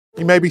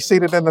You may be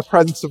seated in the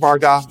presence of our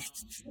God.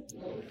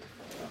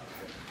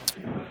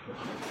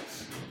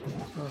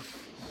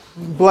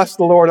 Bless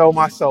the Lord, O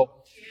my soul,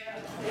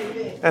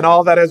 and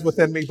all that is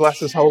within me, bless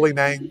his holy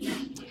name.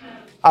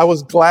 I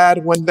was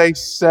glad when they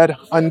said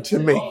unto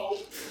me,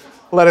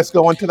 let us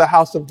go into the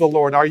house of the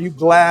Lord. Are you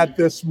glad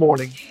this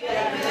morning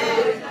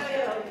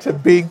to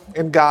be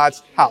in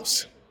God's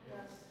house?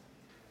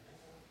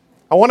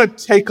 I want to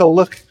take a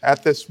look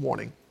at this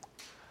morning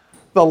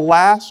the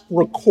last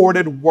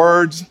recorded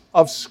words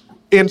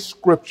in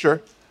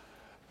Scripture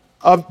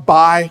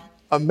by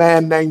a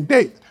man named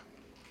David.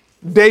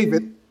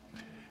 David,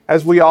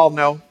 as we all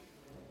know,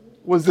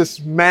 was this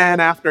man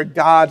after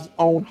God's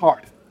own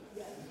heart.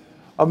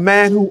 A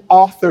man who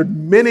authored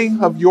many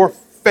of your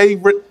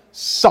favorite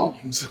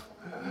songs.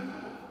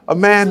 A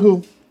man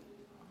who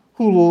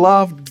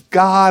loved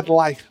God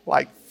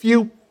like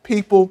few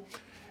people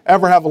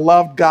ever have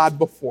loved God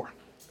before.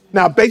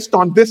 Now, based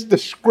on this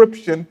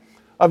description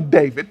of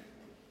David,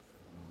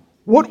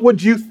 what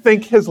would you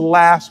think his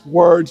last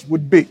words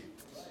would be?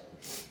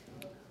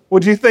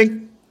 Would you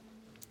think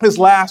his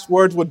last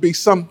words would be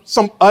some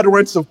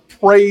utterance of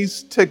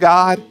praise to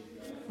God?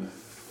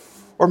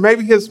 Or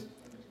maybe his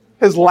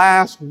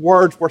last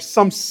words were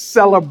some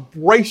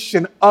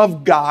celebration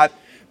of God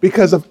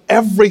because of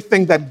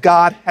everything that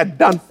God had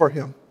done for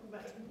him.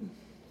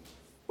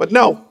 But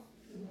no,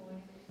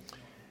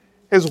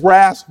 his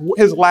last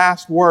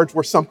words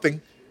were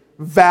something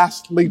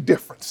vastly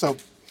different. So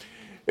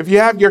if you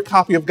have your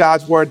copy of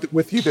God's word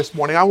with you this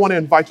morning, I want to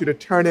invite you to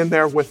turn in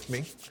there with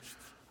me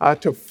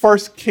to 1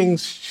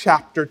 Kings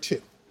chapter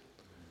 2.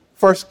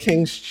 1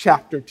 Kings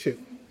chapter 2.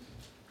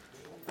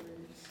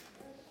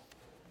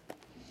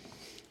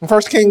 In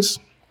 1 Kings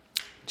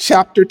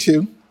chapter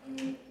 2,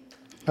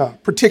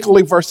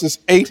 particularly verses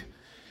 8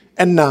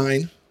 and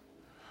 9,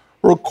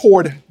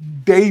 record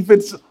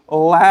David's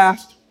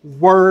last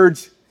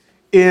words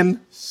in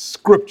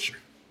Scripture.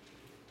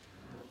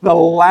 The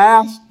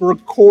last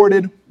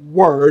recorded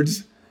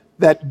words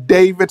that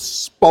David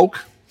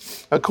spoke,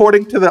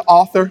 according to the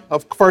author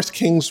of 1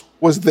 Kings,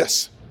 was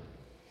this.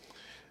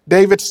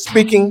 David,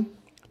 speaking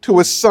to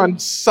his son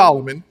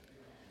Solomon,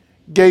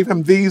 gave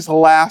him these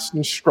last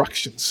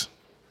instructions.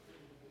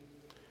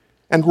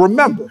 And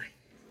remember,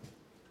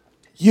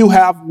 you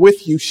have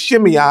with you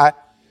Shimei,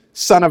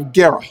 son of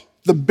Gera,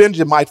 the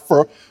Benjamite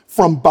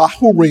from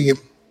Bahurim,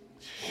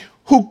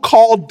 who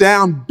called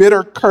down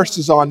bitter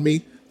curses on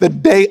me the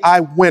day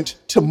I went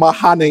to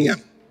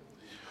Mahanaim.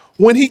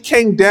 When he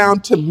came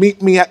down to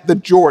meet me at the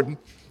Jordan,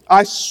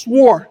 I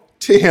swore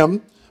to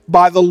him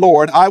by the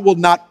Lord, I will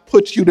not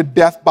put you to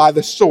death by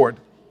the sword.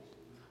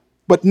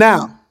 But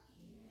now,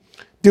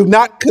 do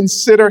not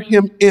consider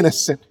him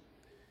innocent.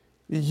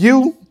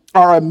 You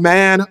are a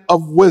man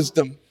of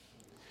wisdom.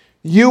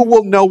 You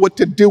will know what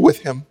to do with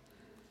him.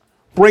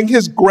 Bring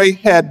his gray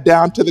head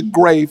down to the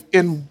grave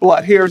in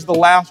blood. Here's the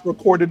last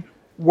recorded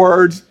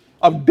words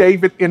of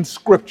David in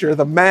Scripture,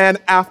 the man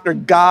after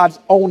God's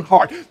own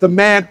heart, the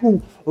man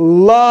who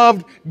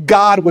loved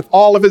God with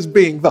all of his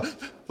being. The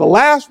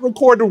last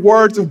recorded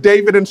words of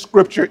David in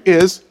Scripture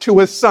is to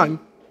his son,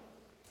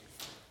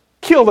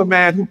 kill the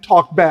man who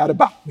talked bad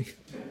about me.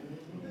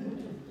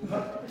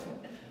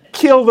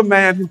 Kill the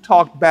man who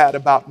talked bad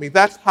about me.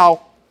 That's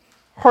how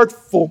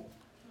hurtful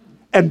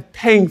and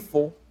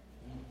painful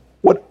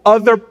what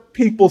other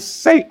people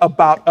say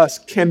about us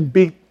can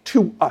be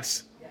to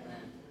us.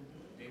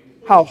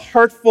 How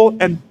hurtful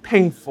and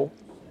painful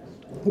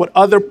what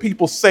other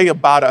people say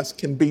about us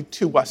can be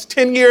to us.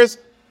 10 years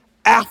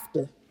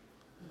after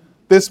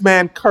this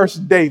man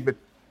cursed David,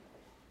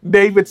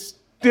 David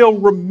still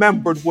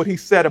remembered what he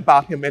said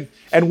about him.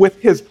 And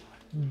with his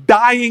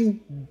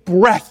dying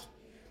breath,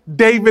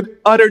 David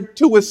uttered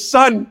to his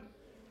son,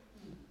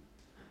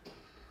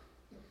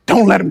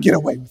 don't let him get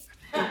away with it.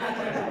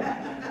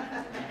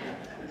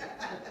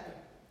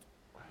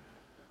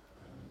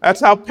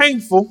 That's how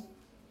painful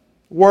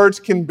words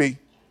can be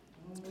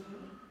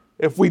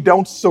if we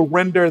don't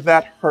surrender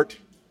that hurt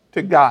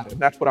to God. And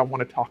that's what I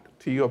want to talk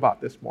to you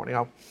about this morning.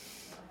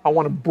 I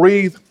want to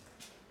breathe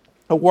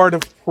a word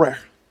of prayer.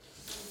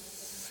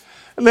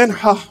 And then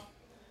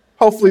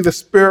hopefully the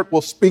Spirit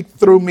will speak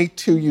through me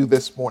to you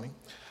this morning.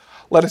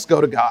 Let us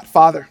go to God.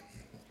 Father,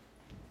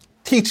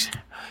 teach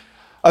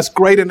us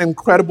great and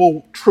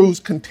incredible truths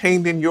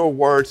contained in your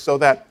word so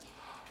that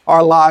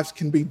our lives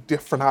can be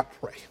different, I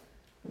pray.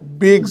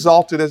 Be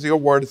exalted as your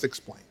word is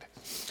explained.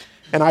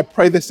 And I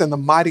pray this in the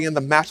mighty and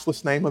the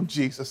matchless name of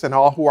Jesus, and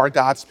all who are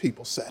God's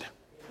people said,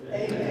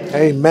 Amen.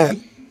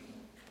 Amen.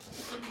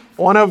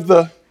 One of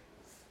the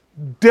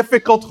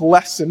difficult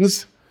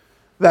lessons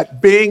that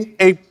being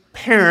a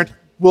parent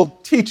will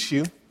teach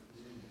you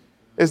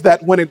is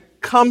that when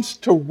it comes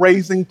to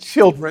raising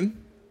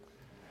children,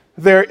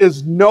 there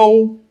is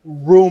no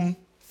room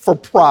for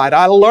pride.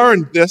 I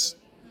learned this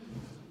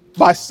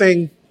by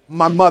seeing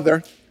my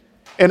mother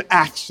in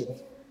action.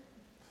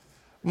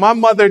 My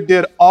mother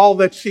did all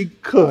that she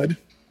could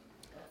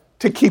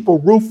to keep a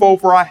roof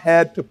over our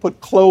head, to put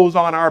clothes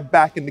on our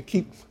back, and to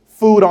keep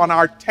food on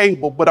our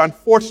table. But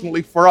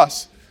unfortunately for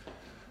us,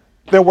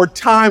 there were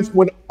times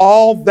when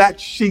all that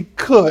she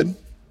could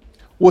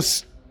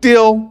was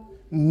still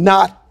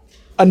not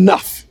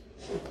enough.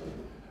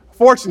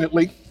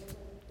 Fortunately,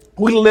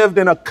 we lived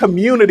in a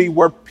community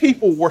where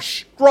people were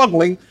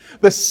struggling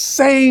the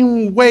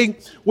same way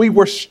we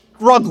were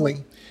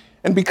struggling.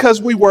 And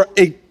because we were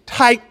a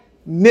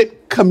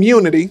tight-knit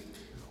community,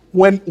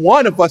 when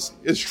one of us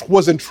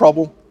was in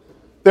trouble,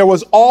 there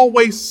was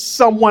always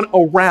someone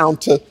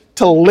around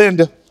to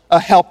lend a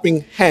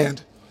helping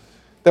hand.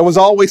 There was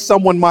always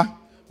someone my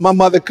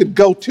mother could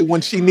go to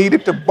when she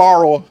needed to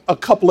borrow a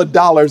couple of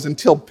dollars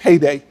until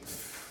payday,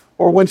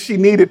 or when she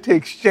needed to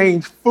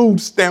exchange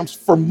food stamps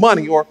for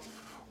money, or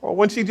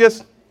when she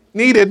just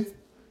needed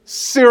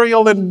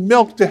cereal and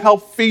milk to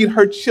help feed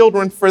her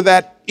children for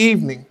that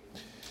evening.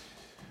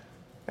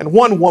 And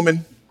one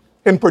woman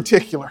in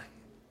particular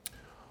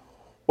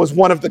was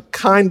one of the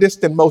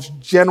kindest and most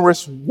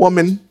generous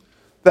women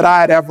that I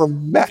had ever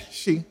met.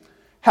 She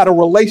had a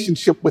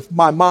relationship with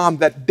my mom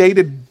that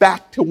dated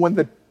back to when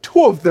the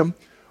two of them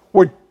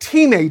were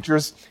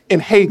teenagers in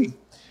Haiti.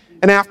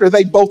 And after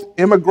they both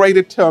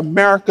immigrated to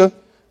America,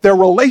 their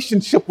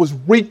relationship was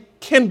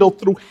rekindled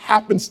through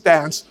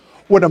happenstance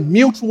when a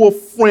mutual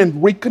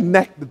friend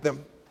reconnected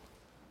them.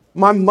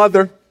 My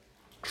mother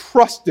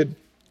trusted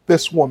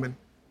this woman.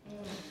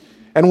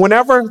 And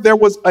whenever there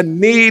was a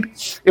need,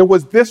 it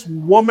was this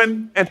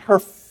woman and her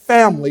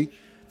family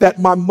that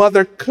my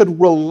mother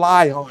could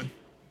rely on.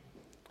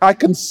 I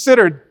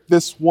considered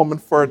this woman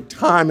for a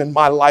time in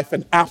my life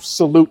an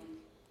absolute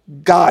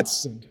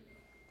godsend.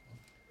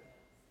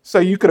 So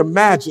you could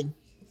imagine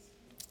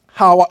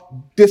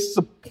how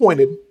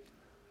disappointed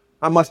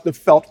I must have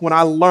felt when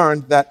I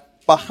learned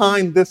that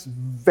behind this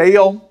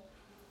veil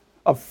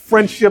of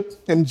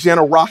friendship and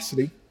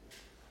generosity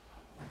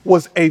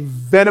was a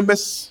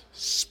venomous,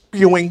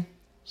 spewing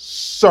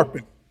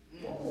serpent.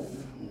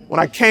 When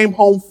I came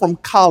home from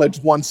college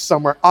one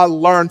summer, I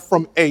learned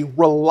from a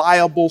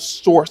reliable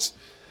source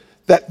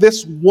that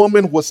this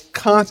woman was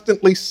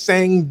constantly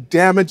saying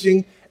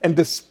damaging and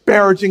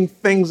disparaging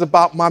things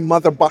about my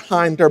mother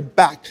behind her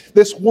back.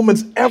 This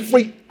woman's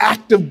every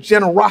act of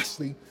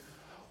generosity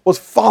was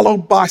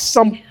followed by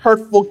some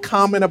hurtful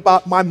comment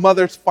about my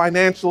mother's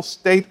financial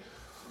state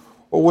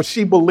or what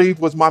she believed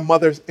was my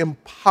mother's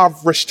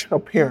impoverished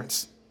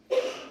appearance.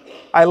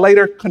 I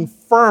later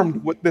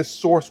confirmed what this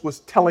source was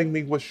telling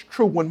me was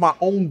true when my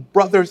own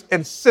brothers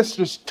and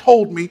sisters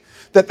told me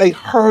that they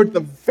heard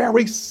the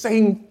very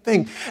same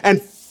thing. And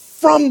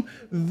from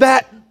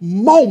that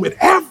moment,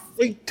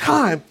 every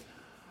time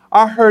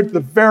I heard the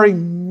very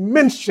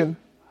mention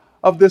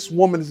of this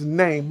woman's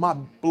name, my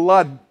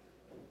blood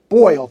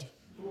boiled.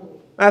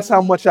 That's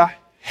how much I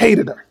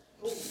hated her.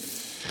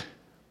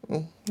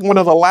 One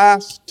of the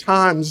last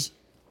times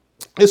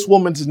this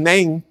woman's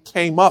name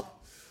came up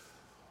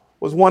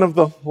was one of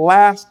the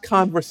last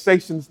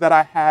conversations that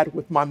I had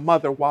with my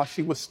mother while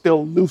she was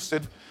still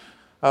lucid,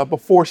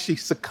 before she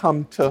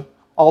succumbed to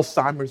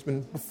Alzheimer's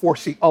and before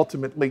she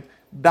ultimately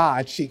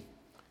died. She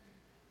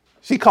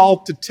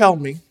called to tell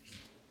me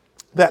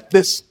that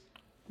this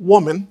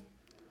woman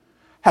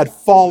had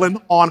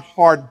fallen on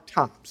hard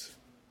times.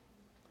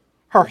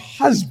 Her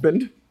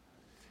husband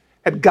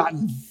had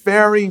gotten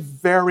very,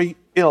 very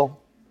ill,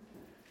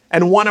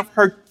 and one of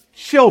her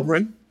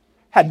children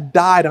had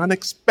died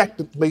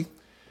unexpectedly,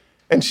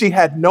 and she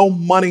had no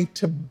money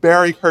to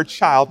bury her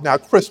child. Now,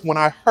 Chris, when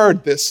I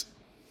heard this,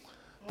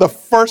 the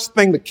first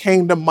thing that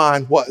came to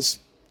mind was,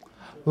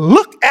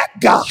 look at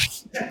God.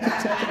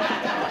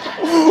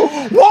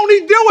 Won't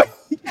he do it?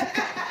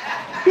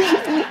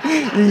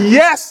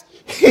 Yes,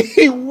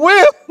 he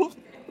will.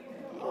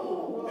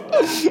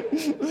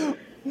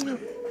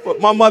 But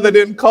my mother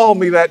didn't call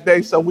me that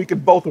day so we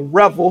could both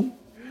revel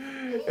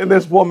in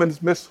this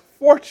woman's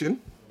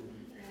misfortune.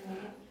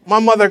 My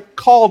mother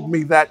called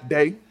me that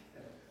day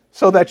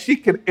so that she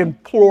could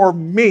implore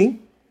me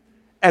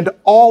and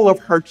all of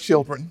her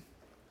children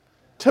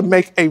to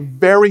make a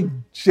very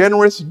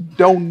generous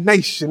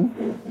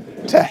donation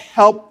to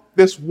help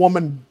this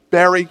woman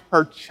bury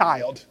her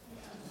child.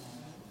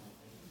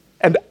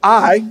 And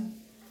I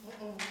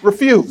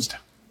refused.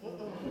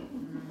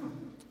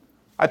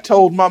 I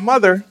told my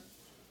mother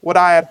what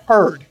I had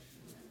heard.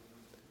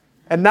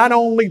 And not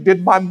only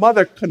did my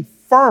mother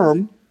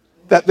confirm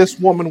that this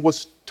woman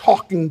was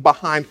talking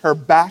behind her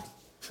back,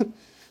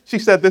 she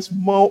said this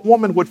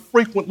woman would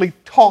frequently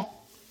talk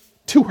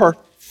to her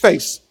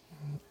face.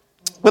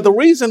 But the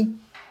reason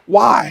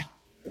why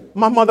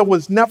my mother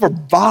was never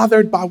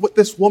bothered by what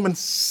this woman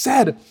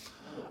said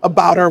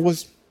about her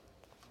was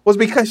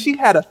because she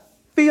had a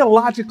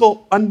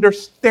theological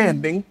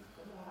understanding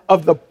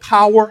of the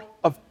power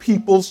of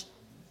people's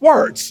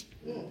words.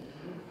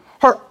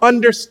 Her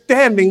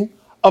understanding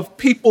of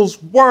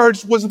people's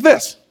words was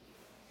this: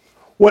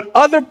 what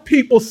other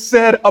people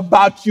said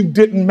about you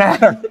didn't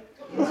matter.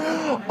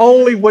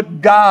 Only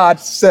what God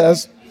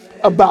says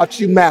about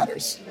you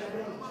matters.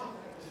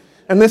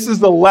 And this is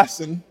the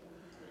lesson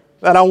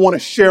that I want to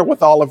share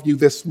with all of you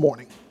this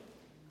morning.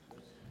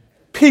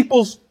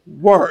 People's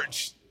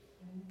words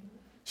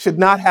should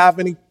not have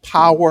any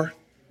power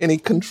any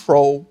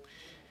control,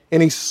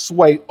 any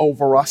sway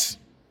over us,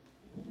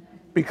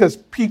 because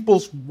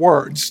people's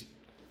words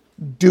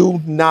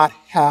do not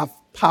have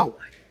power.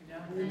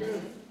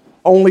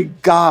 Only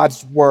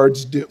God's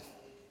words do.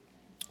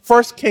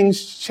 1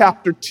 Kings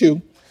chapter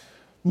 2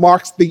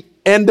 marks the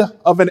end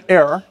of an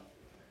era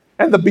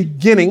and the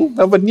beginning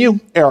of a new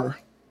era.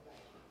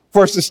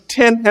 Verses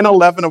 10 and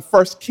 11 of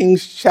 1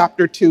 Kings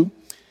chapter 2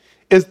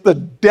 is the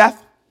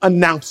death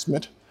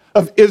announcement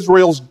of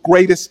Israel's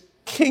greatest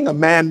king, a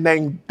man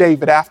named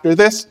David. After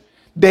this,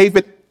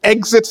 David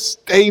exits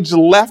stage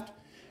left,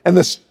 and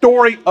the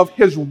story of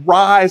his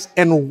rise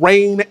and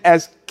reign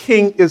as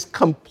king is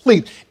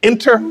complete.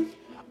 Enter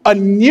a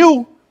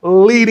new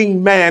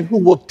leading man who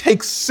will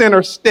take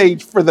center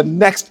stage for the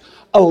next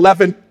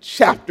 11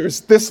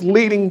 chapters. This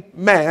leading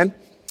man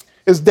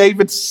is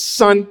David's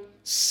son,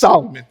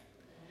 Solomon,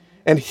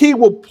 and he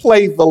will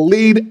play the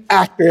lead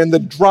actor in the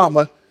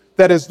drama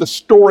that is the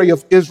story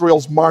of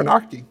Israel's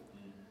monarchy.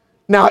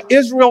 Now,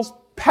 Israel's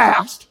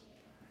past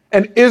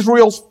and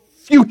Israel's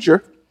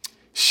future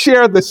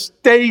share the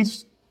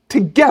stage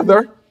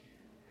together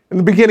in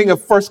the beginning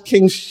of 1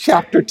 Kings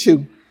chapter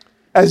 2,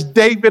 as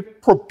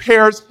David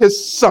prepares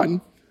his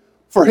son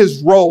for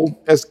his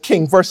role as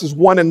king. Verses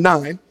 1 and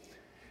 9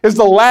 is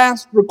the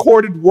last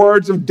recorded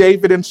words of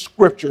David in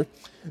Scripture.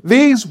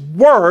 These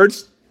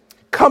words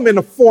come in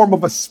the form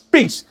of a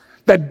speech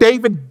that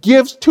David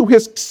gives to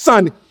his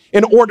son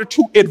in order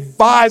to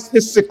advise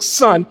his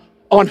son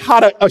on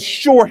how to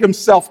assure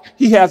himself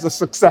he has a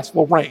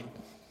successful reign.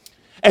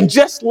 And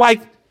just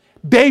like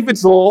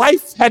David's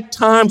life at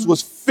times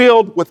was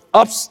filled with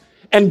ups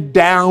and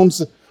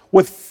downs,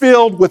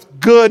 filled with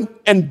good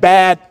and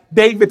bad,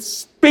 David's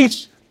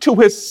speech to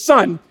his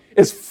son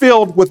is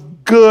filled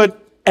with good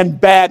and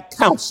bad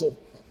counsel.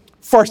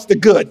 First, the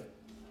good.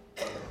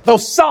 Though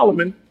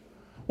Solomon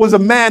was a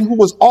man who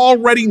was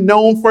already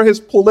known for his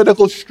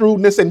political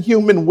shrewdness and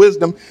human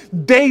wisdom,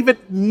 David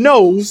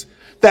knows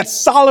that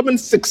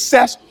Solomon's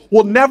success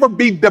will never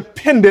be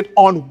dependent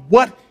on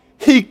what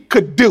he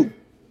could do.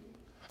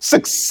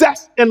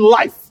 Success in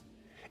life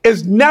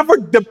is never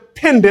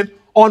dependent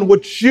on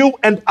what you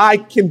and I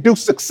can do.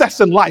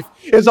 Success in life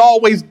is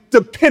always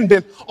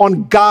dependent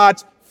on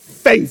God's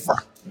favor.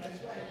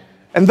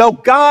 And though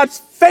God's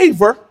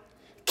favor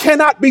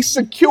cannot be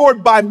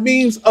secured by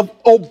means of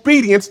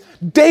obedience,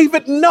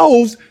 David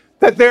knows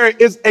that there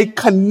is a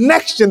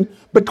connection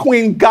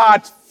between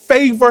God's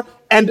favor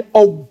and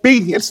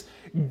obedience.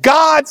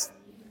 God's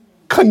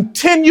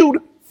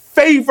continued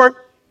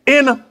favor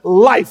in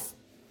life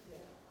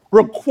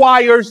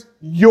requires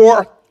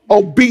your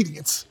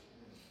obedience.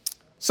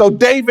 So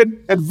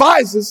David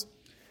advises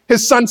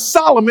his son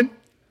Solomon,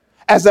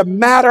 as a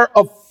matter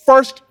of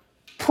first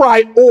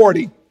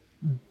priority,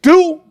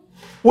 do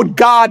what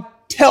God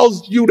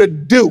tells you to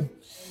do.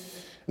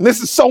 And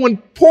this is so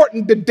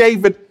important to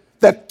David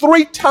that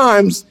 3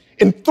 times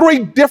in 3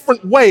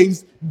 different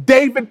ways,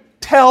 David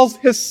tells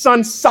his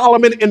son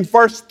Solomon in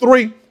verse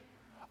 3,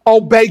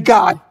 obey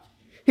God.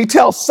 He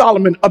tells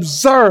Solomon,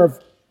 observe,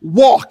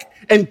 walk,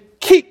 and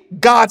keep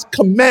God's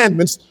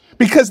commandments,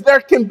 because there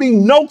can be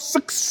no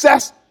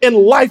success in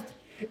life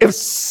if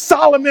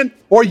Solomon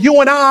or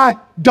you and I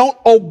don't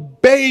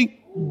obey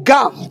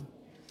God.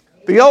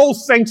 The old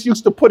saints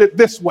used to put it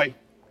this way: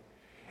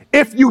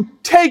 if you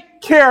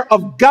take care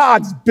of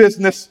God's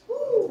business,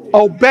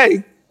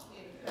 obey,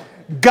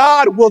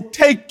 God will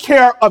take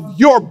care of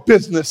your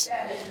business,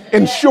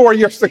 ensure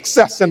your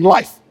success in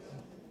life.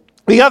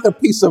 The other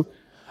piece of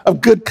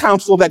good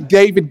counsel that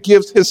David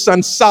gives his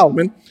son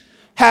Solomon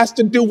has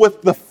to do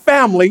with the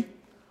family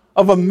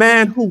of a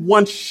man who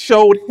once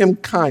showed him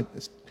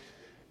kindness.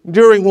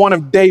 During one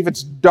of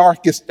David's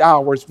darkest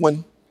hours,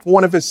 when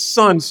one of his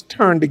sons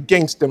turned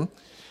against him,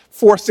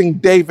 forcing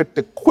David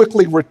to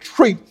quickly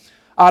retreat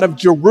out of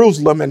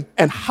Jerusalem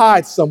and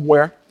hide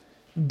somewhere,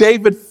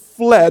 David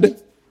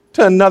fled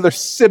to another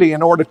city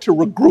in order to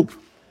regroup.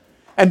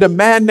 And a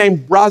man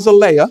named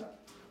Barzillai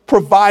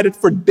provided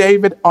for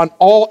David on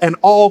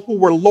all who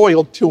were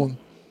loyal to him.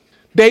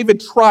 David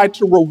tried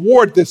to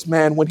reward this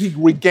man when he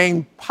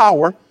regained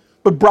power,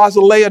 but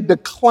Barzillai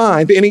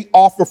declined any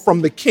offer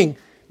from the king.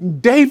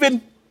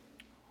 David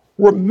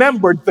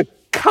remembered the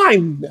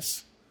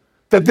kindness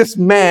that this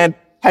man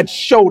had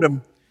showed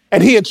him,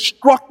 and he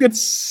instructed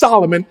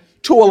Solomon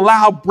to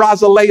allow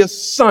Barzillai's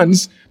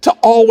sons to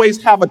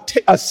always have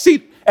a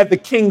seat at the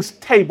king's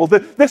table.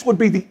 This would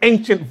be the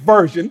ancient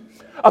version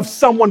of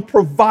someone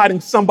providing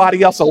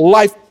somebody else a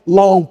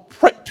lifelong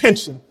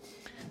pension.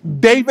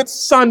 Barzillai's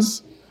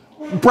sons,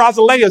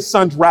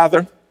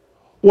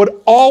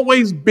 would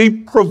always be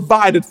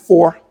provided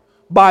for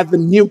by the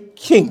new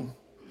king.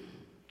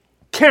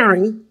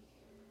 Caring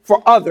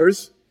for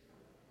others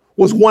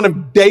was one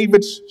of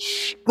David's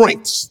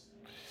strengths.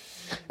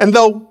 And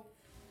though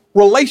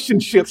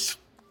relationships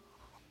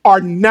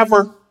are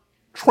never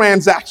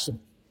transactional,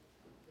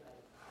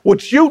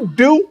 what you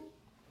do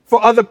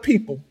for other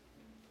people,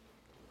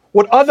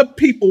 what other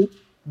people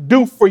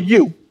do for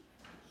you,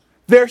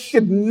 there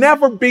should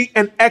never be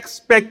an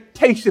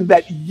expectation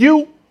that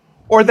you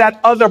or that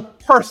other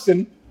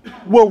person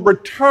will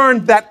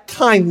return that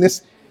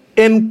kindness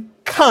in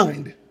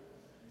kind.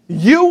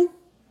 You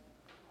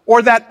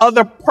or that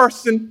other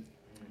person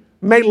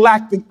may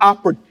lack the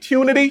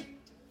opportunity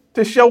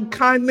to show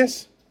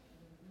kindness.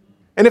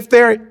 And if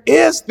there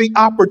is the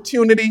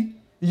opportunity,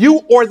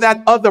 you or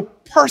that other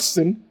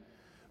person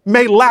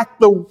may lack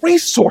the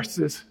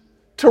resources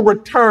to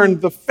return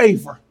the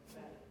favor.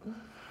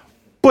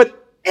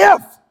 But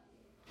if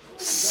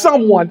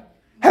someone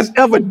has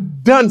ever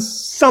done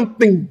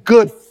something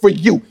good for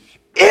you,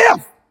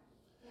 if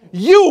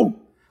you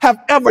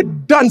have ever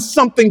done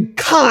something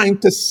kind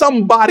to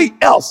somebody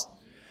else,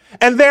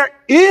 and there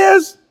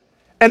is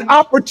an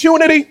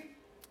opportunity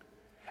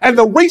and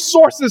the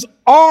resources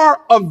are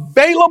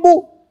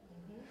available,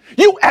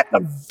 you at the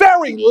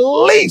very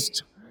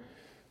least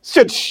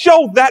should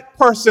show that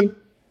person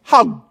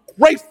how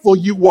grateful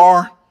you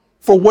are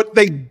for what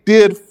they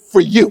did for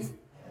you.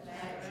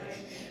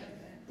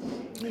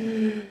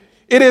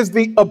 It is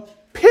the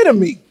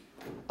epitome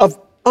of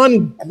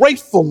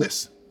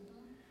ungratefulness.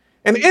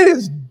 And it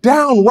is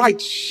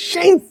downright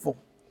shameful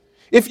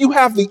if you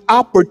have the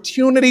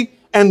opportunity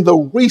and the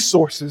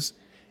resources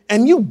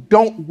and you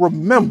don't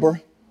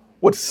remember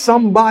what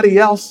somebody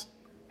else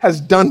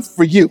has done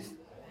for you.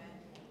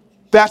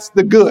 That's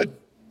the good.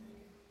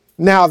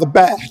 Now the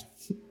bad.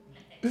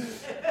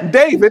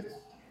 David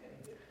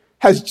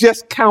has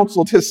just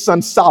counseled his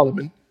son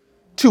Solomon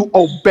to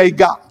obey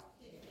God.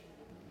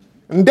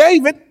 And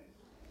David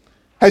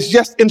has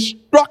just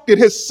instructed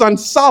his son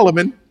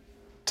Solomon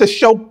to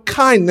show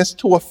kindness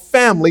to a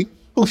family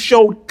who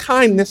showed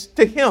kindness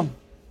to him.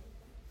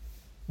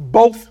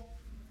 Both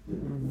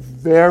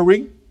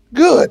very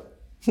good.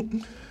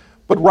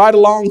 But right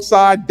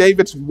alongside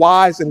David's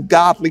wise and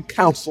godly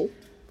counsel,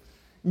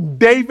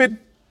 David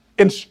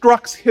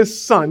instructs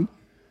his son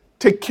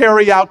to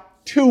carry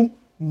out 2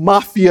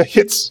 mafia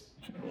hits.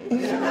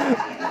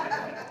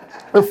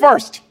 The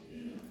first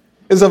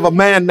is of a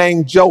man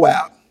named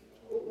Joab.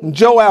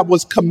 Joab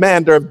was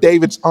commander of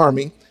David's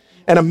army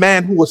and a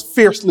man who was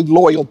fiercely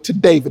loyal to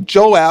David.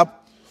 Joab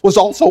was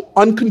also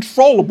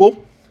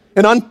uncontrollable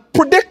and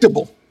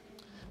unpredictable.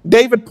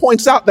 David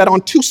points out that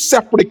on 2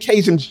 separate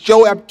occasions,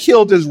 Joab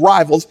killed his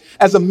rivals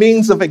as a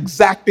means of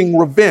exacting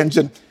revenge,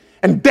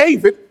 and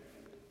David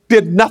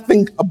did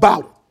nothing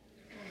about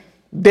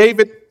it.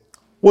 David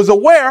was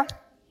aware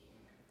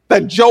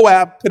that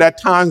Joab could at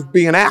times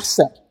be an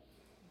asset.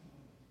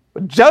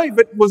 But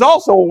David was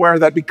also aware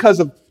that because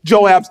of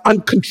Joab's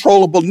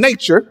uncontrollable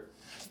nature,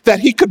 that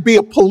he could be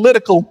a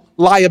political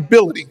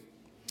liability.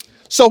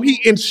 So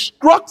he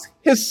instructs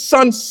his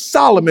son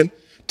Solomon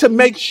to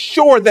make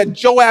sure that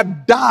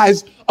Joab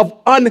dies of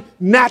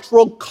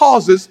unnatural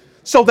causes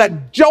so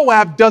that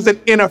Joab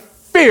doesn't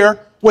interfere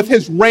with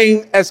his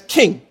reign as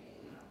king.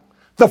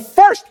 The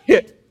first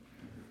hit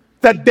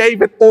that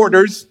David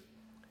orders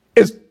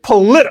is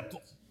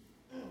political.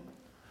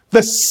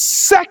 The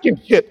second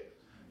hit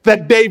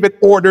that David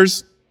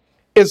orders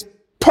is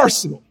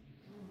personal.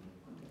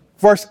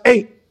 Verse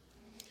 8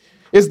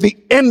 is the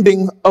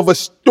ending of a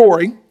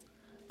story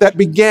that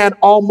began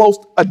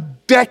almost a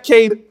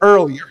decade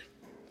earlier.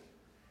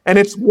 And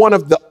it's one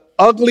of the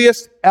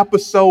ugliest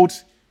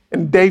episodes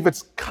in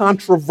David's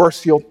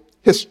controversial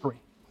history.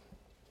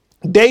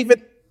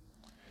 David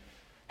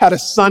had a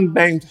son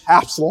named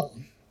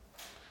Absalom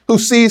who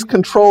seized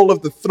control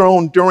of the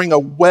throne during a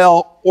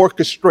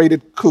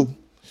well-orchestrated coup.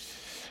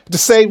 To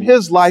save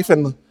his life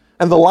and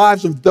the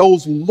lives of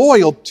those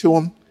loyal to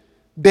him,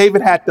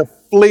 David had to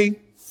flee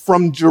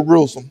from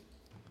Jerusalem.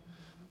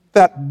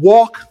 That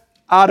walk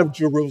out of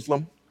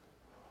Jerusalem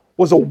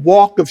was a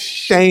walk of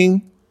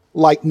shame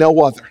like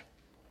no other,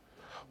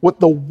 with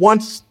the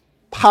once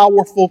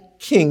powerful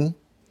king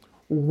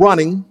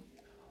running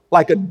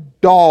like a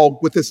dog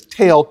with his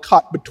tail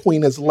caught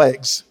between his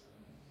legs.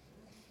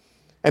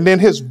 And in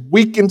his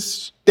weakened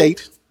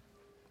state,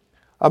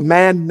 a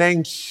man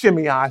named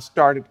Shimei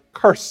started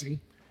cursing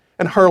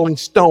and hurling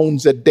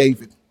stones at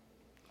David.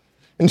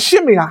 And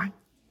Shimei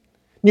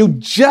knew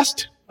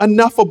just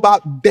enough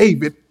about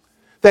David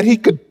that he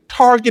could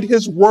target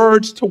his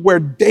words to where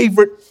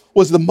David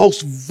was the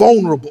most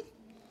vulnerable.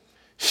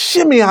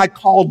 Shimei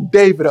called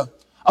David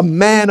a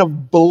man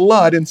of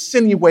blood,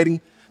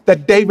 insinuating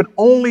that David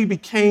only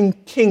became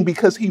king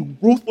because he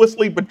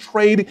ruthlessly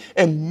betrayed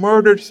and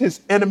murdered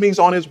his enemies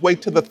on his way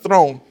to the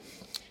throne,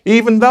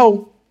 even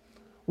though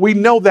we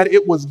know that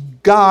it was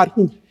God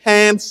who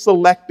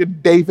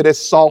hand-selected David as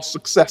Saul's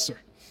successor.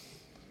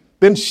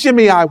 Then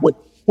Shimei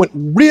went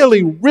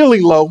really,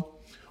 really low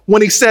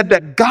when he said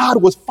that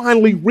God was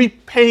finally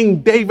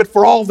repaying David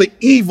for all the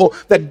evil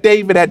that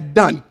David had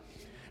done.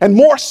 And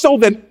more so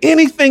than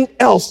anything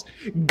else,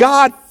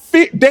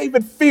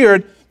 David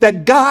feared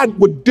that God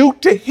would do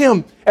to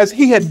him as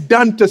he had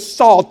done to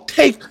Saul,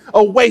 take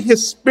away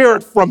his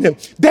spirit from him.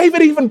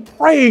 David even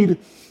prayed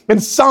in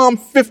Psalm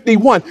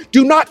 51,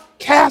 "Do not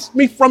cast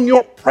me from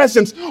your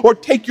presence or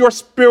take your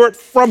spirit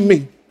from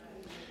me."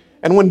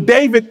 And when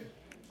David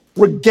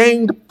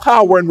regained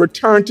power and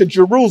returned to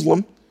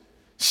Jerusalem,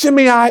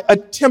 Shimei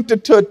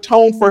attempted to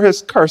atone for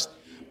his curse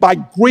by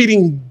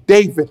greeting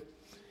David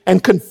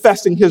and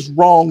confessing his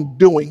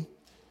wrongdoing.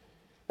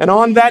 And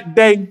on that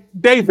day,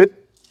 David,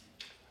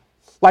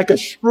 like a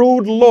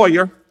shrewd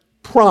lawyer,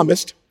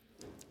 promised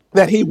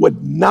that he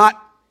would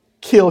not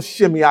kill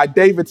Shimei.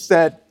 David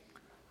said,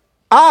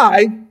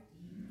 I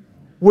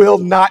will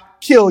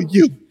not kill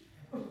you.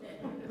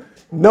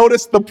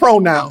 Notice the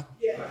pronoun.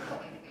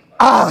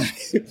 I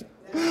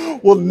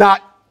will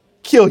not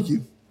kill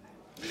you.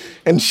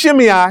 And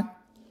Shimei,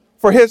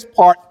 for his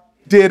part,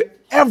 did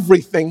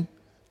everything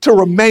to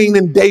remain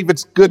in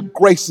David's good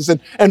graces.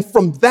 And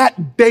from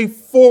that day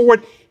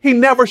forward, he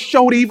never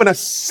showed even a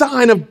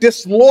sign of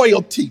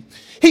disloyalty.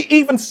 He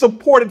even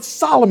supported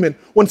Solomon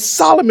when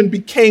Solomon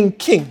became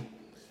king.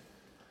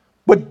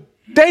 But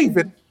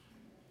David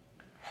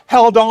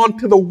held on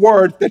to the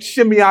word that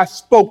Shimei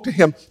spoke to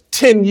him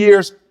 10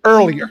 years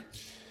earlier.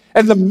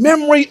 And the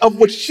memory of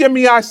what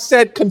Shimei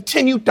said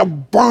continued to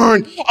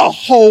burn a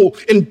hole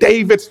in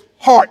David's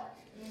heart.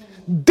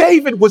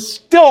 David was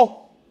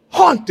still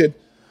haunted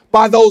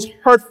by those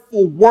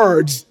hurtful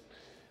words.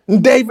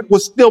 And David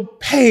was still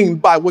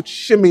pained by what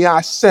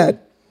Shimei said.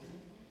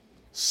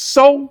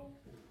 So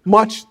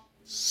much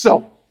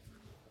so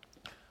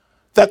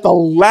that the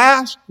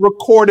last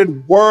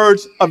recorded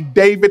words of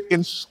David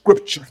in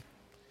Scripture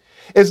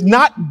is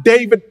not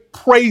David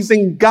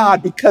praising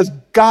God because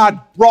God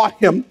brought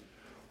him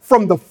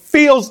from the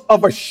fields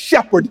of a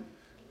shepherd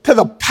to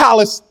the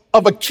palace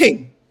of a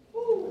king.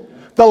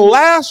 The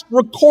last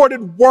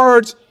recorded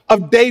words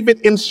of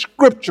David in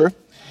Scripture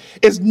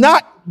is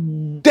not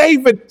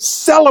David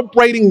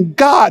celebrating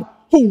God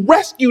who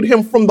rescued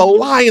him from the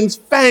lion's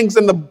fangs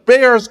and the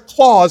bear's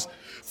claws,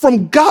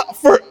 from God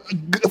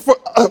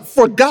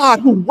for God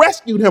who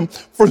rescued him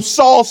from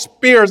Saul's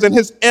spears and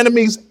his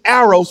enemies'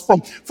 arrows,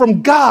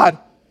 from God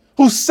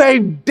who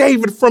saved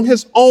David from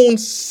his own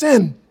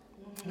sin.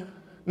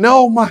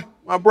 No,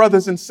 my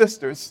brothers and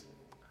sisters,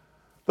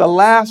 the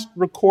last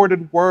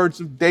recorded words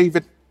of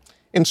David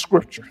in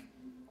Scripture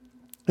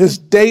is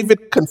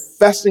David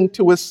confessing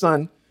to his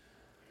son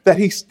that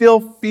he still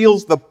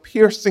feels the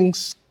piercing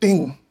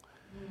sting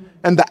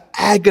and the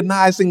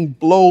agonizing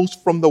blows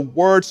from the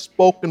words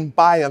spoken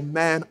by a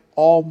man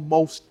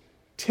almost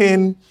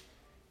 10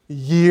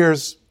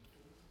 years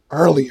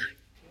earlier.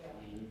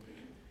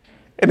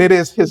 And it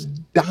is his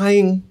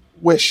dying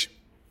wish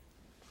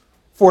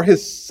for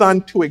his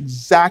son to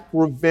exact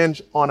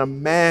revenge on a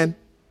man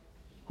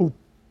who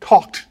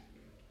talked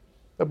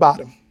about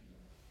him.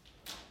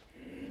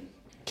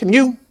 Can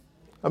you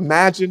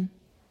imagine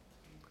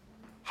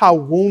how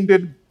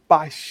wounded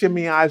by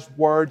Shimei's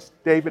words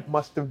David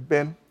must have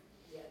been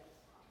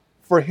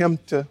for him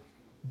to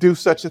do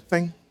such a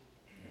thing?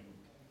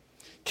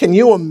 Can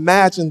you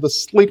imagine the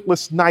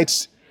sleepless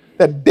nights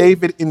that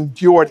David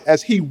endured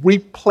as he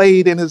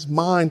replayed in his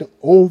mind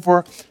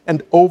over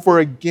and over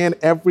again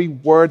every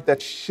word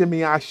that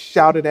Shimei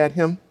shouted at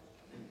him?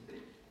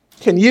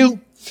 Can you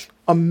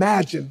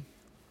imagine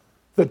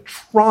the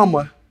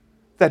trauma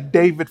that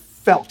David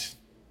felt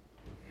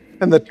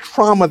and the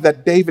trauma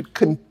that David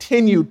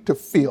continued to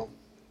feel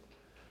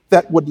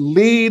that would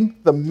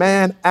lead the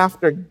man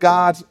after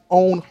God's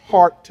own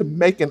heart to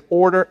make an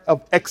order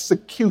of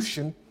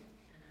execution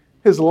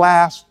his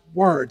last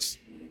words?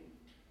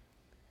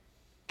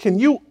 Can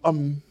you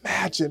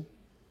imagine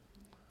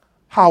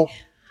how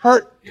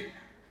hurt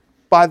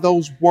by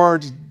those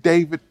words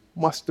David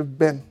must have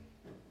been?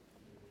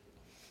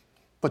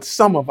 But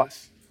some of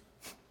us,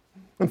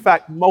 in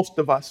fact, most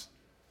of us,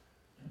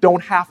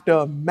 don't have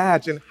to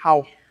imagine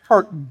how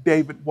hurt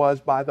David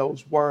was by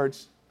those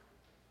words,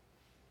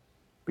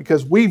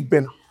 because we've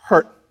been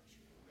hurt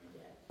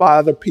by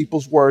other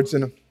people's words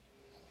in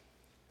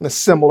a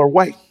similar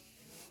way.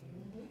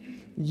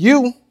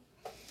 You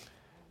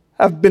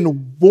have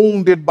been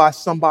wounded by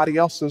somebody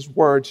else's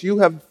words. You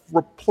have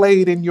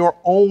replayed in your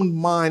own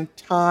mind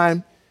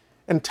time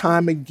and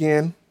time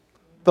again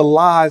the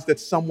lies that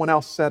someone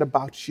else said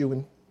about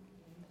you.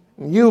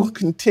 And you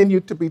continue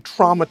to be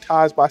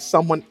traumatized by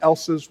someone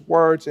else's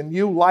words. And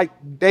you, like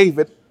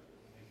David,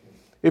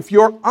 if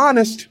you're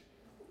honest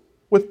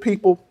with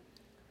people,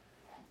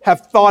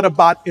 have thought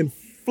about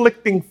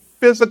inflicting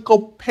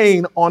physical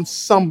pain on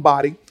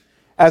somebody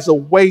as a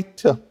way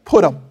to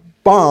put a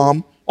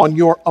bomb on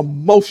your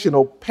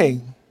emotional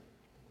pain.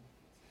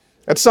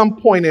 At some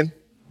point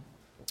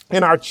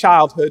in our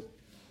childhood,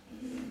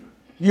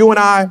 you and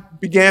I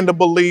began to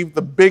believe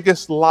the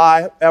biggest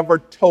lie ever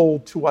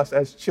told to us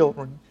as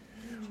children.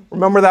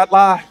 Remember that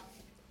lie?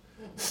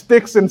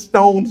 Sticks and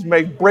stones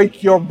may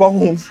break your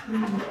bones,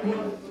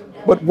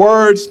 but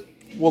words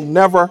will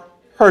never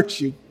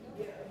hurt you.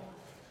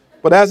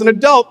 But as an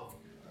adult,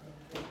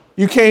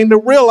 you came to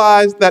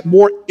realize that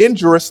more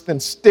injurious than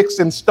sticks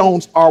and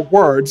stones are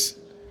words,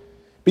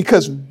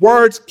 because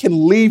words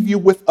can leave you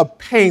with a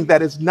pain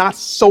that is not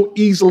so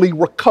easily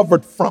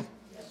recovered from.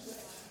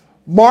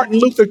 Martin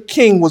Luther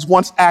King was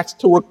once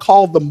asked to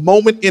recall the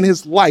moment in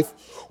his life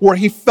where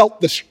he felt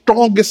the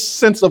strongest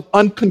sense of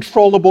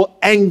uncontrollable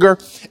anger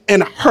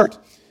and hurt.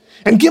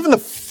 And given the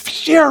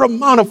sheer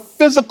amount of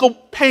physical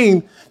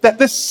pain that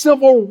this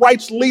civil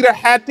rights leader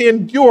had to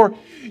endure,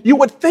 you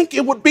would think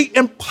it would be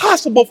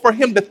impossible for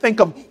him to think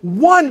of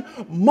one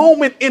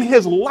moment in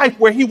his life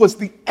where he was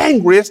the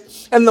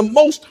angriest and the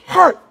most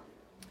hurt.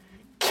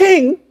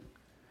 King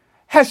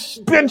has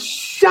been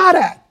shot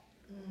at.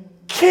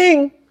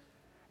 King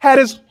had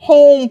his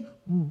home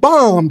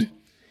bombed.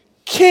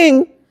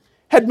 King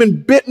had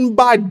been bitten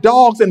by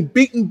dogs and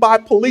beaten by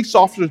police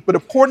officers. But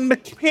according to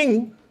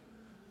King,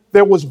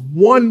 there was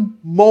one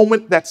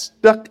moment that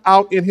stuck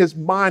out in his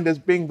mind as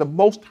being the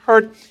most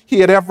hurt he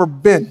had ever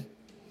been.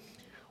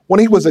 When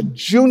he was a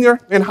junior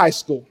in high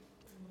school,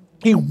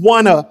 he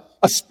won a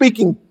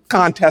speaking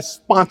contest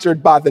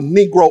sponsored by the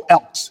Negro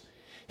Elks.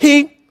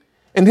 He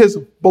and his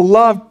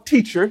beloved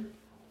teacher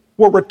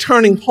were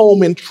returning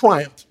home in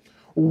triumph,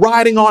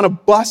 riding on a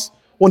bus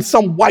when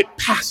some white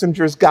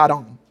passengers got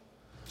on.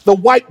 The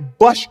white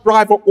bus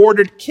driver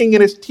ordered King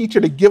and his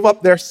teacher to give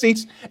up their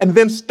seats and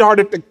then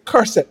started to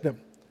curse at them.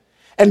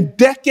 And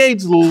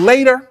decades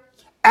later,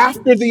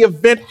 after the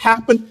event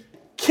happened,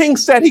 King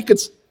said he could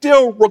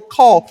still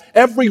recall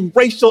every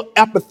racial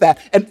epithet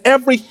and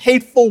every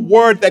hateful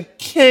word that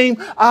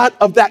came out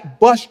of that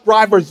bus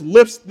driver's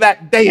lips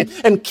that day.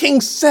 And King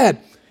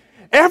said,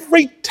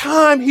 every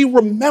time he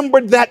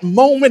remembered that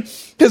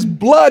moment, his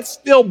blood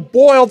still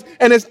boiled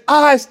and his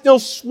eyes still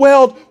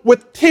swelled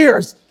with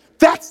tears.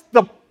 That's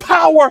the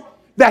power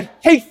that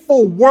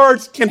hateful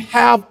words can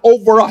have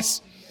over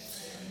us.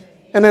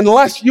 And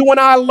unless you and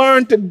I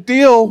learn to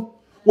deal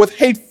with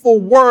hateful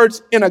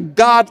words in a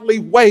godly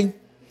way,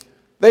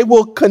 they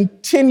will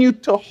continue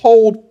to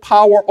hold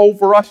power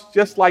over us,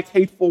 just like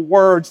hateful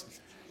words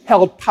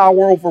held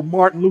power over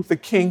Martin Luther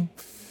King,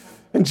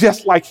 and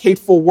just like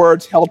hateful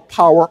words held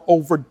power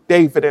over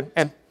David.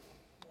 And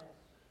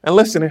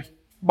listen,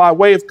 by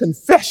way of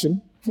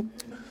confession,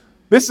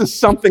 this is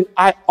something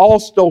I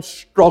also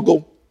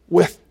struggle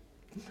with.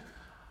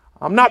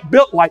 I'm not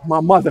built like my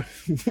mother.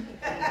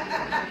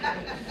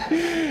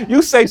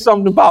 You say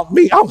something about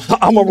me, I'm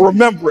going to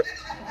remember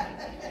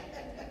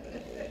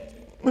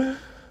it.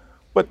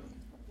 But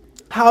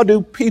how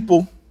do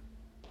people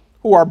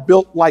who are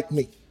built like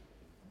me,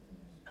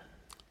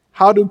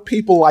 how do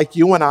people like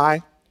you and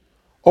I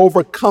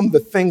overcome the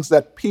things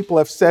that people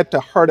have said to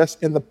hurt us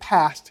in the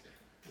past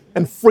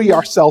and free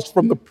ourselves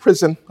from the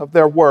prison of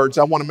their words?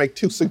 I want to make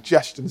two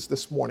suggestions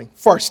this morning.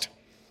 First,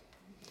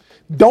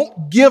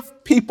 don't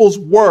give people's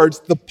words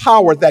the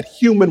power that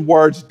human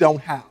words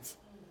don't have.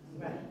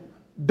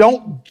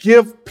 Don't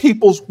give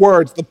people's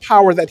words the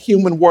power that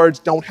human words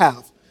don't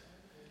have.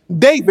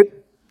 David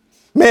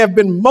may have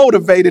been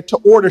motivated to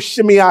order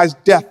Shimei's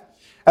death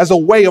as a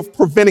way of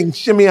preventing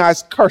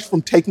Shimei's curse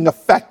from taking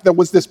effect. There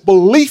was this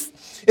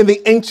belief in the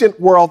ancient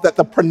world that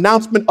the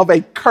pronouncement of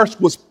a curse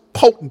was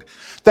potent,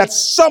 that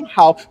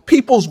somehow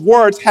people's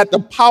words had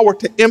the power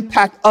to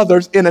impact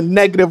others in a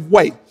negative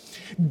way.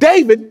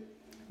 David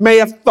may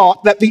have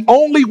thought that the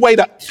only way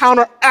to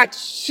counteract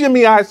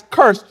Shimei's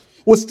curse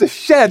was to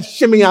shed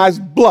Shimei's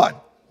blood.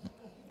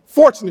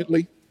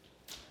 Fortunately,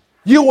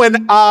 you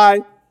and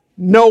I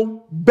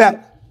know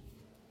better,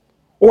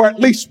 or at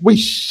least we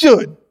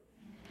should.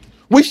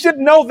 We should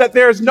know that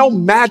there is no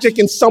magic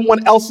in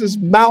someone else's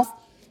mouth,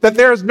 that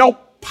there is no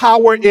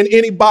power in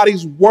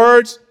anybody's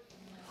words.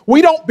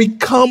 We don't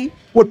become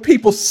what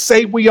people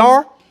say we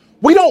are.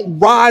 We don't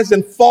rise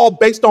and fall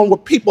based on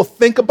what people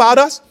think about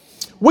us.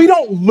 We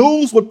don't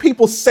lose what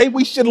people say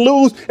we should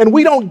lose, and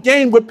we don't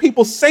gain what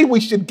people say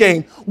we should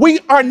gain. We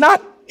are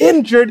not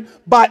injured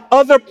by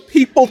other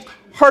people's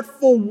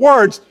hurtful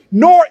words,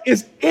 nor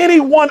is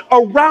anyone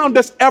around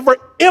us ever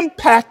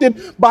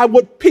impacted by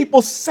what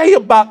people say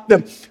about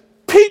them.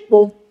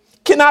 People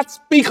cannot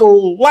speak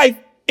life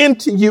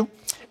into you,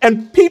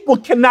 and people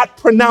cannot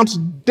pronounce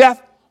death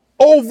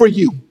over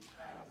you.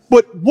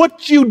 But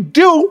what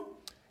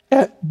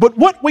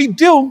we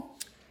do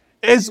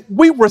is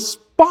we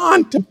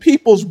respond to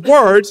people's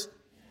words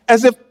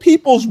as if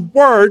people's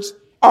words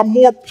are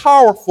more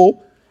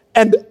powerful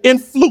and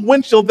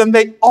influential than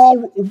they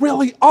all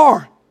really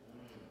are.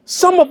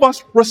 Some of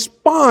us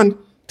respond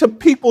to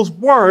people's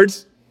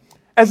words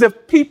as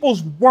if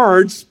people's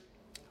words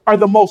are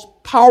the most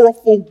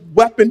powerful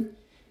weapon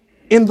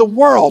in the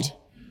world.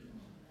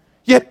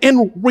 Yet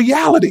in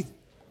reality,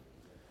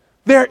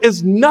 there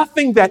is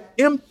nothing that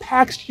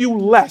impacts you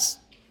less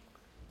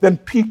than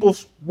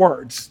people's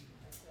words.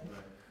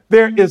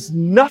 There is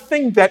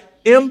nothing that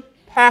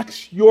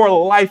impacts your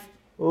life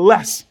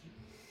less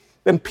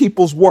than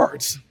people's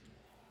words.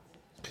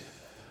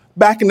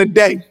 Back in the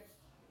day,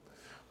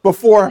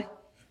 before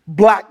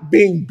black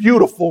being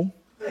beautiful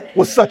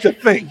was such a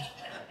thing,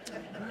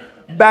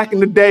 back in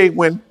the day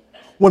when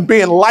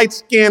being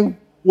light-skinned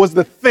was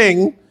the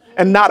thing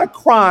and not a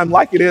crime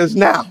like it is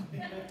now.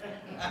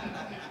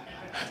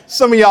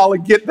 Some of y'all will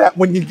get that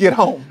when you get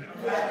home.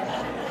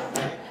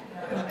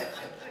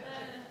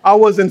 I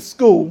was in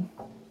school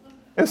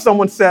and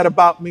someone said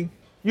about me,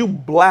 "You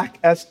black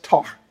as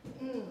tar."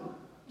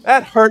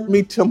 That hurt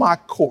me to my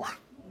core.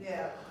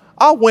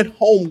 I went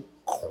home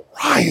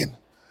crying.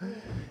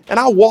 And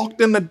I walked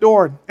in the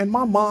door, and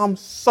my mom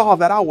saw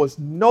that I was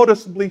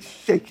noticeably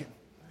shaken.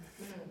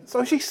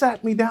 So she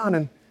sat me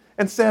down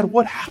and said,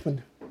 "What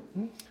happened?"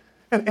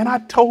 And I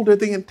told her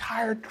the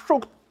entire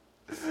truth.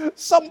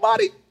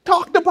 Somebody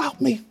talked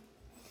about me.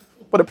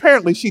 But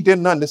apparently she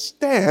didn't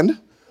understand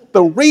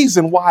the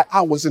reason why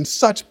I was in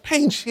such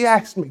pain. She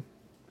asked me,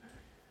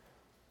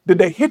 "Did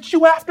they hit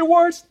you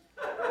afterwards?"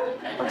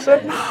 I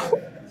said, "No.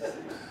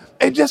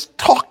 They just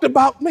talked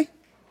about me."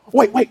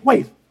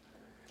 Wait.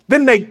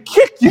 Then they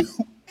kicked you?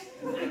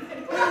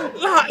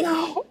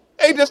 No.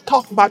 They just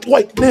talked about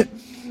you.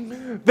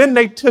 Then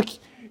they took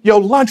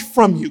your lunch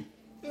from you?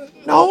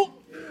 No.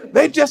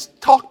 They just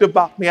talked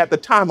about me. At the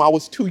time, I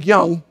was too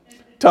young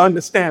to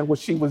understand what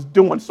she was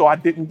doing, so I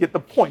didn't get the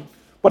point.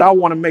 But I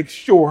want to make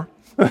sure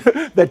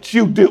that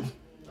you do.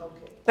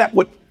 That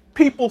what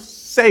people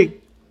say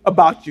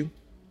about you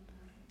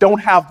don't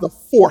have the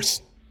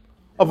force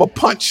of a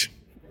punch.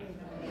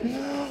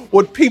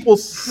 What people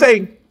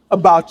say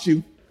about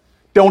you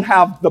don't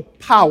have the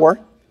power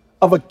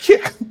of a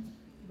kick.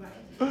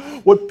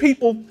 What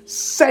people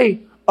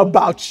say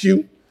about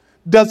you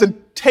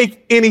doesn't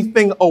take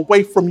anything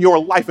away from your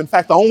life. In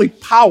fact, the only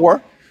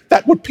power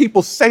that what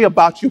people say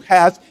about you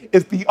has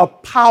is the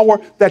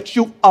power that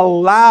you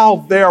allow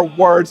their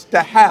words to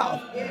have.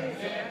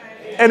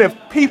 And if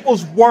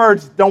people's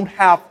words don't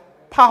have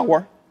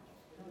power,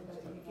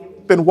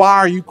 then why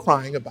are you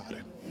crying about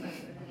it?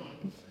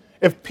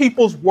 If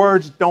people's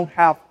words don't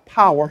have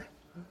power,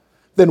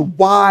 then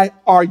why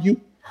are you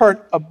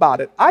hurt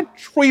about it? I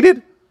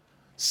treated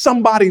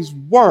somebody's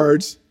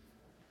words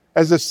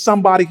as if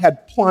somebody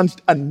had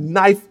plunged a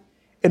knife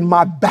in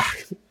my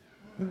back.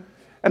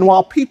 And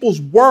while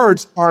people's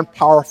words aren't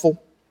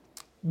powerful,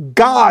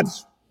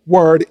 God's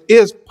word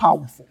is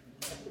powerful.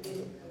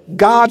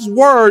 God's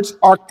words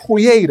are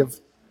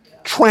creative,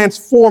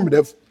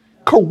 transformative,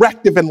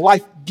 corrective, and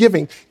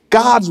life-giving.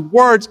 God's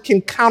words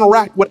can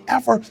counteract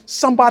whatever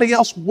somebody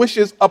else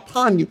wishes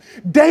upon you.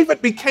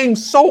 David became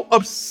so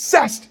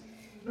obsessed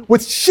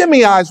with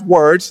Shimei's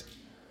words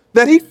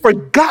that he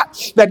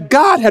forgot that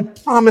God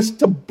had promised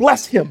to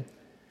bless him.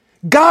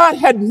 God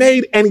had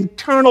made an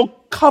eternal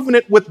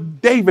covenant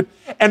with David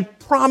and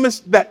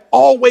promised that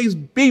always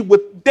be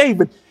with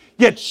David.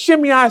 Yet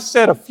Shimei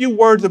said a few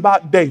words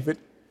about David,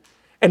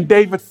 and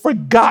David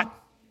forgot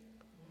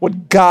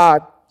what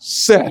God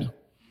said.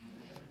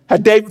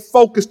 Had David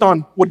focused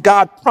on what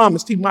God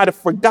promised, he might have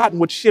forgotten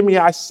what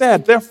Shimei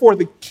said. Therefore,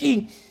 the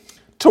key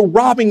to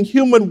robbing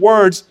human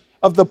words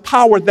of the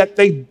power that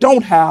they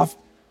don't have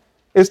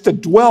is to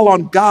dwell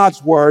on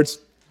God's words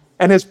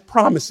and his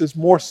promises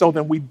more so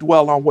than we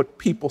dwell on what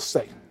people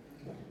say.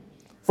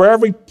 For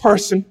every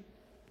person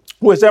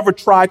who has ever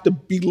tried to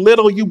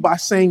belittle you by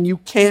saying you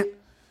can't,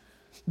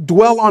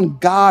 dwell on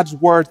God's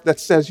word that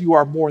says you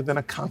are more than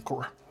a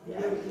conqueror.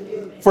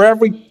 For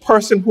every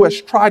person who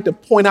has tried to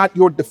point out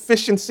your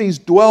deficiencies,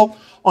 dwell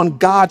on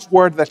God's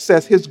word that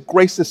says his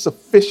grace is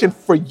sufficient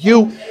for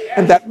you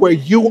and that where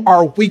you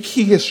are weak,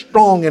 he is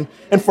strong.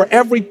 And for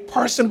every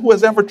person who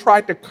has ever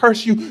tried to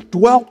curse you,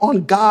 dwell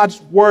on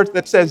God's word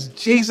that says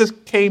Jesus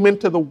came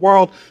into the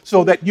world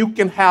so that you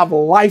can have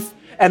life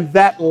and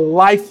that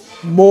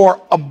life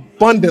more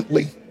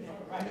abundantly.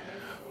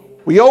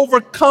 We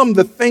overcome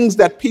the things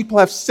that people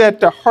have said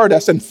to hurt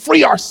us and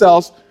free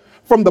ourselves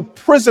from the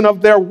prison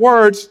of their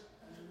words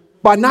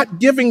by not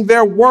giving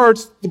their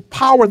words the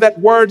power that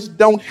words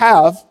don't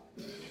have,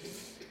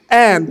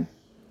 and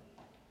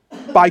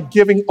by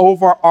giving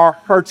over our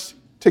hurts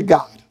to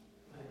God.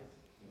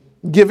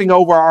 Giving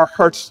over our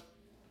hurts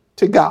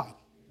to God.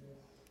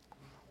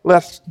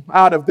 Left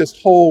out of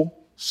this whole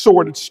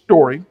sordid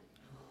story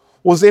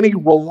was any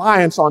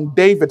reliance on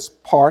David's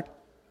part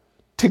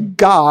to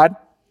God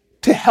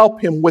to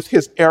help him with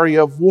his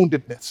area of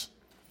woundedness.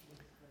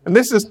 And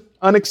this is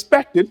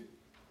unexpected,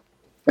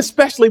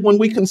 especially when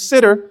we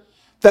consider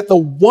that the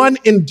one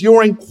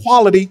enduring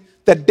quality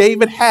that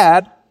David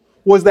had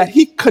was that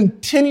he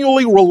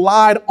continually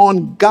relied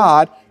on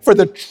God for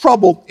the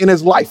trouble in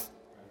his life.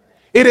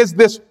 It is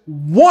this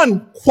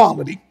one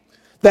quality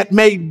that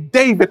made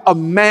David a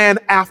man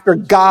after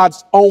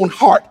God's own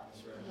heart.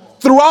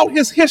 Throughout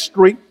his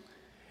history,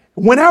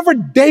 whenever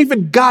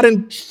David got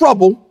in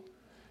trouble,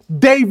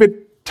 David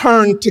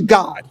turned to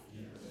God.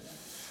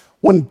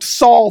 When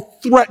Saul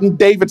threatened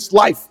David's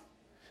life,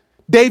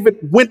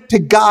 David went to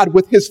God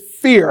with his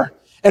fear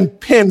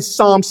and penned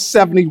Psalm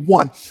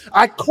 71.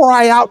 I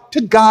cry out to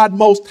God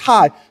Most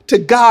High, to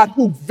God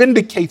who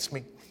vindicates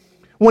me.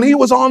 When he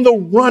was on the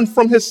run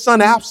from his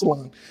son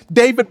Absalom,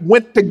 David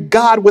went to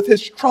God with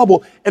his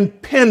trouble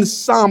and penned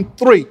Psalm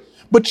 3.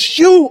 But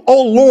you,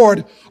 O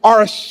Lord,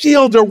 are a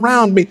shield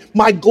around me,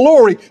 my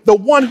glory, the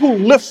one who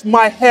lifts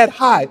my head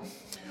high.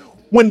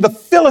 When the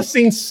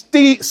Philistines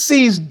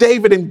seized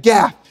David in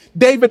Gath,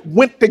 David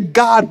went to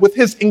God with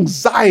his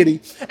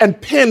anxiety and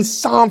penned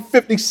Psalm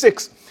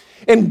 56.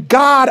 In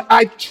God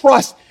I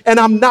trust, and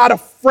I'm not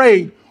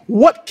afraid.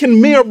 What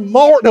can mere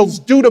mortals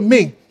do to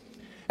me?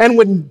 And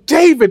when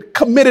David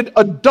committed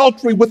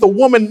adultery with a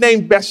woman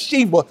named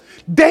Bathsheba,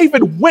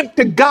 David went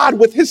to God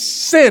with his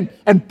sin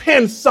and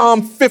penned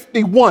Psalm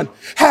 51.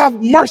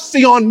 Have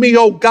mercy on me,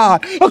 O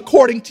God,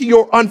 according to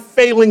your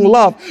unfailing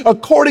love,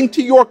 according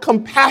to your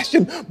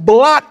compassion,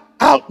 blot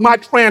out my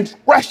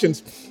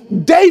transgressions.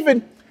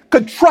 David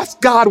could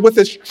trust God with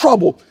his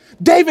trouble.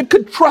 David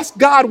could trust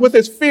God with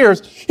his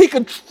fears. He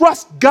could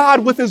trust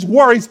God with his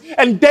worries.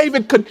 And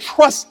David could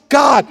trust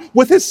God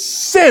with his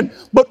sin.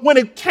 But when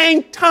it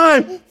came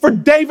time for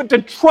David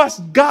to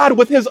trust God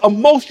with his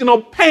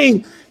emotional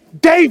pain,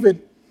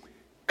 David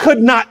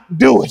could not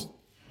do it.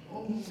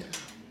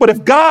 But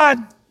if God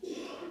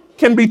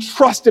can be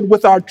trusted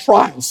with our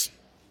trials,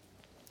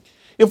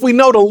 if we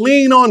know to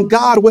lean on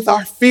God with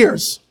our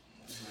fears,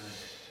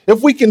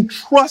 if we can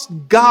trust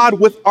God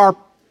with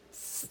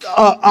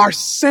our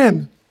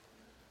sin,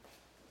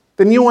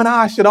 then you and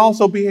I should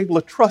also be able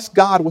to trust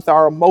God with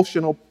our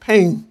emotional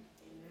pain.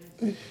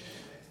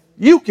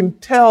 You can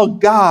tell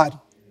God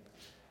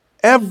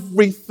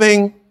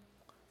everything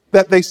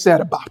that they said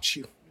about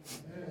you.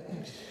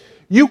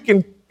 You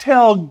can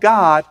tell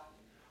God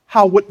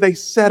how what they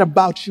said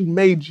about you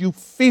made you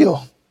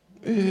feel.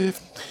 And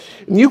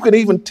you can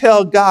even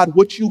tell God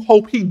what you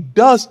hope he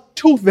does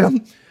to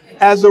them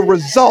as a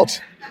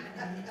result.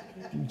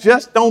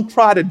 Just don't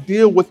try to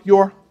deal with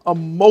your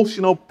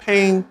emotional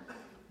pain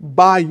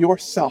by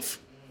yourself.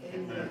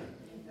 Amen.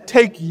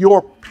 Take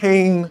your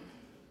pain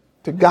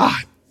to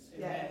God.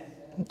 Yes.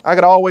 I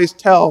could always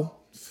tell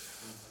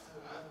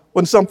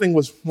when something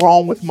was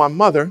wrong with my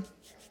mother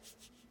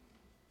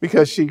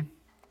because she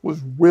was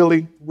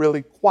really,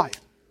 really quiet.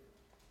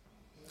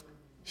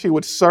 She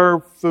would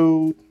serve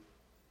food,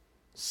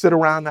 sit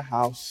around the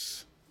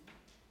house,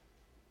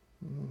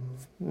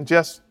 and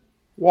just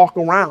walk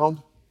around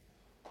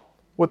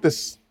with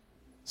this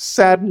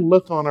saddened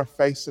look on her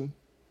face, and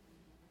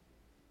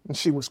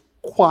she was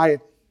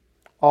quiet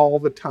all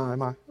the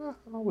time. I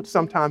would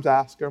sometimes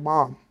ask her,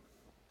 Mom,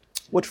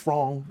 what's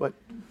wrong?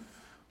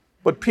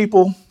 But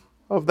people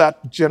of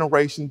that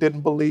generation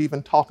didn't believe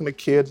in talking to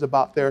kids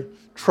about their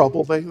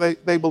trouble.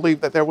 They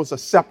believed that there was a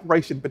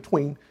separation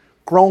between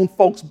grown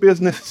folks'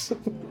 business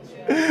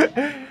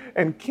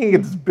and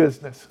kids'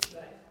 business.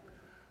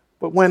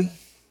 But when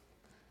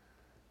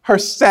her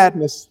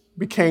sadness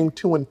became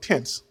too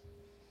intense,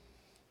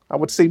 I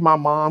would see my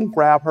mom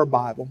grab her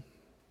Bible,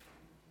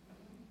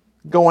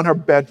 go in her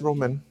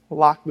bedroom and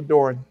lock the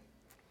door,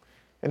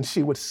 and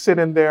she would sit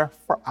in there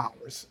for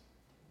hours.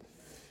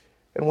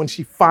 And when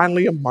she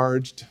finally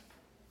emerged,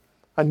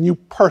 a new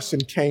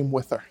person came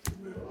with her.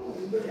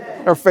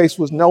 Her face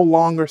was no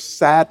longer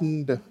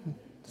saddened.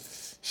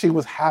 She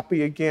was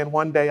happy again.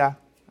 One day I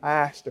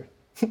asked her,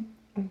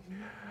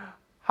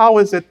 how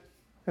is it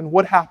and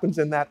what happens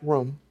in that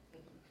room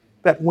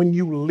that when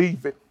you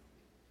leave it,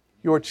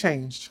 you're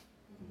changed?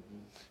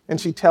 And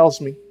she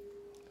tells me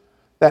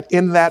that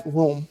in that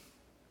room,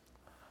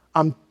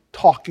 I'm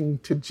talking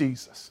to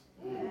Jesus.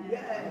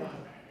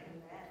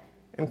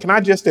 And can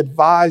I just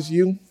advise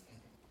you,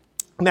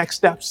 next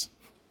steps,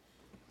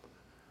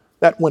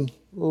 that when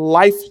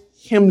life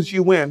hems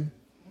you in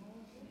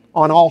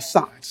on all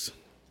sides,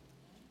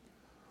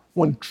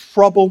 when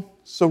trouble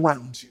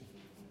surrounds you,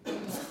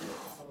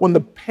 when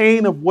the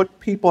pain of what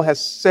people have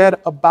said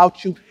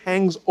about you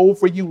hangs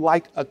over you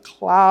like a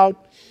cloud,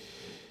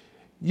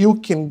 you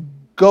can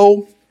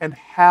go and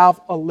have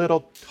a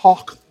little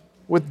talk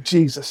with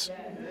Jesus.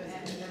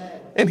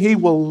 And he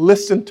will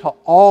listen to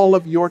all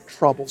of your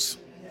troubles.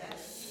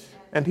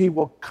 And he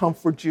will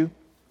comfort you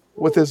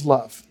with his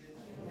love.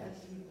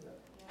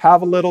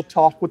 Have a little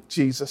talk with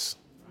Jesus.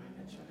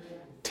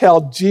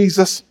 Tell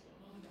Jesus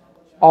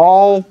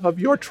all of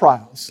your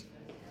trials.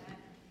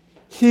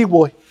 He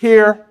will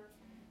hear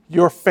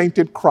your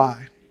fainted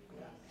cry.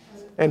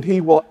 And he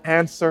will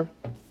answer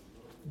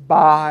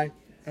by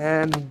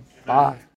and by.